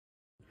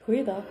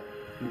Goeiedag.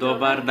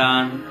 Dobar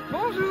dan.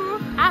 Bonjour.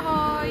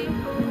 Ahoj.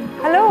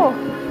 Hallo.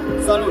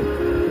 Salut.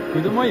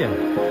 Goedemorgen.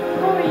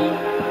 Hoi.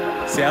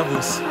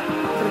 Servus.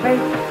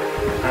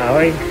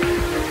 Ahoj.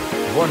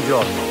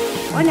 Buongiorno.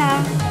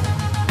 Hola.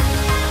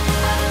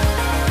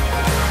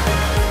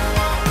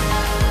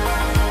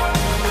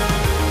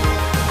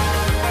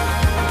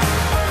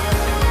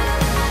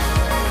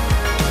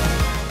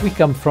 We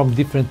come from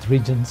different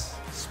regions,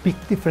 speak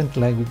different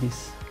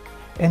languages,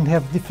 and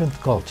have different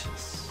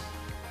cultures.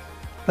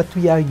 But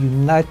we are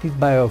united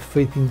by our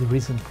faith in the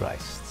risen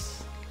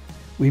Christ.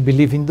 We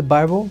believe in the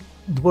Bible,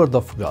 the Word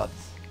of God.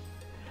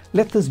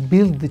 Let us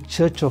build the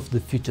church of the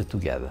future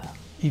together.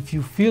 If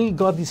you feel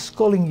God is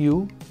calling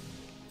you,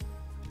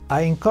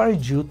 I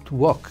encourage you to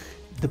walk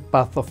the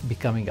path of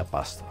becoming a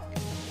pastor.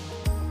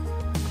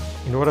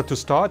 In order to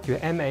start your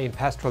MA in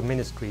Pastoral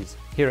Ministries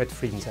here at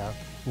Friedensau,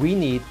 we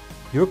need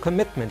your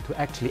commitment to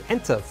actually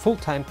enter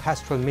full-time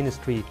pastoral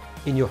ministry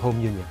in your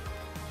home union,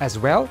 as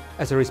well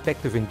as a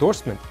respective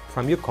endorsement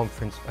from your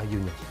conference or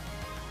union.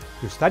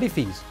 Your study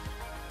fees,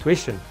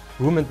 tuition,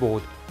 room and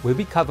board will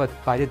be covered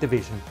by the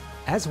division,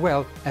 as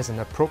well as an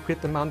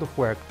appropriate amount of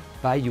work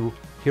by you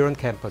here on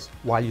campus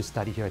while you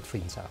study here at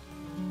Friedensau.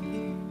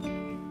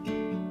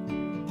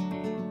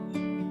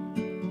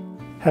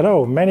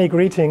 Hello, many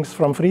greetings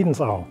from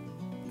Friedensau.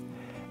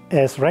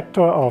 As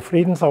rector of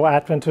Friedensau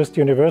Adventist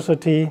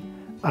University,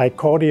 I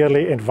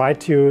cordially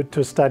invite you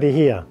to study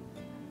here,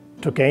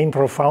 to gain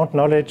profound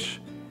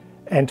knowledge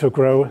and to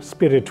grow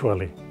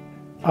spiritually.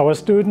 Our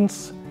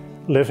students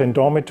live in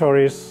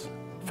dormitories,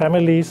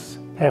 families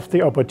have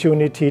the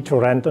opportunity to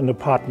rent an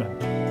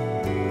apartment.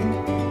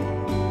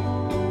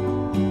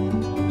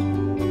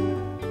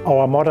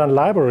 Our modern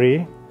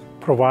library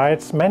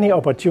provides many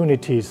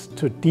opportunities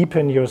to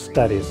deepen your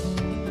studies.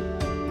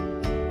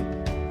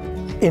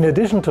 In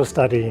addition to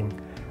studying,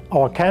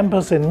 our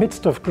campus in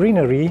midst of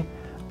greenery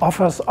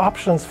offers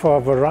options for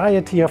a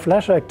variety of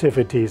leisure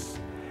activities,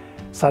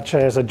 such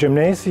as a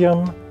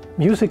gymnasium,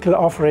 musical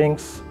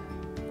offerings,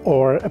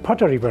 or a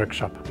pottery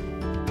workshop.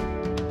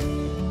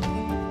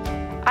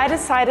 I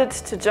decided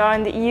to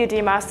join the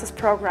EUD Master's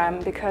program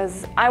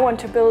because I want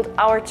to build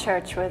our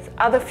church with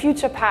other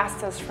future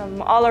pastors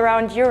from all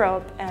around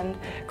Europe and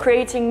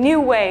creating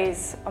new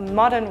ways,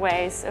 modern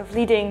ways of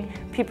leading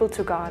people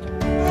to God.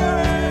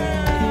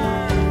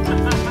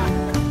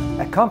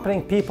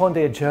 Accompanying people on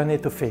their journey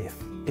to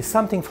faith is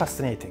something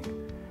fascinating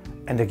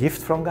and a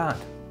gift from God.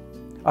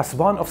 As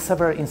one of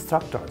several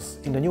instructors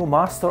in the new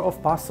Master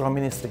of Pastoral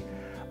Ministry,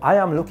 I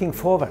am looking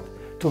forward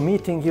to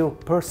meeting you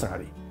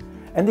personally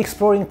and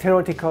exploring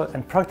theoretical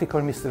and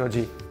practical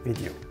missiology with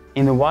you.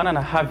 In the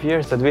 1.5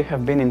 years that we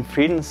have been in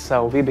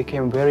Friedensau, we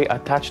became very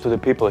attached to the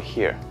people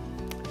here.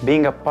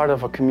 Being a part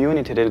of a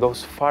community that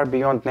goes far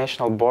beyond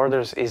national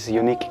borders is a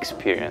unique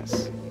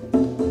experience.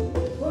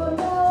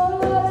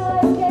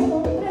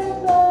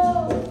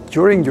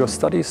 During your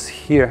studies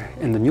here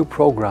in the new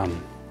program,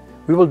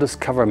 we will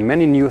discover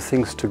many new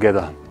things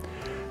together.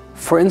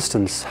 For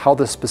instance, how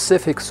the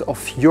specifics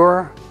of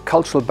your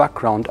cultural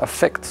background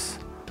affects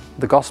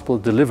the gospel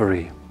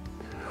delivery,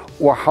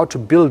 or how to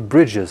build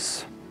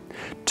bridges.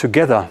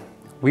 Together,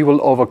 we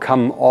will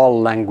overcome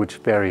all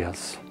language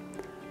barriers,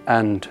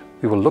 and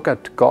we will look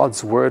at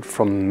God's Word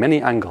from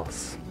many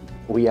angles.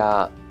 We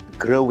are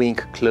growing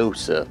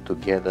closer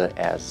together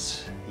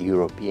as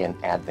European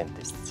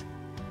Adventists.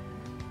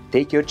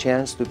 Take your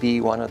chance to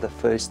be one of the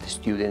first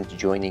students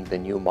joining the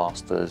new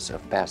Masters of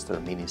Pastoral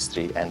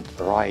Ministry and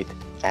write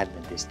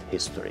Adventist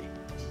history.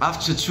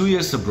 After 2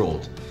 years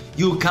abroad,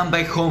 you will come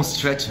back home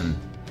strengthened,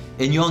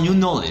 and your new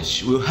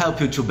knowledge will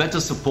help you to better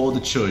support the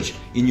church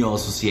in your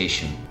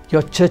association.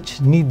 Your church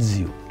needs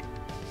you.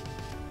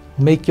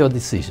 Make your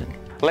decision.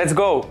 Let's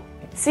go!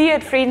 See you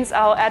at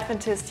Friedensau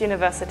Adventist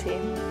University.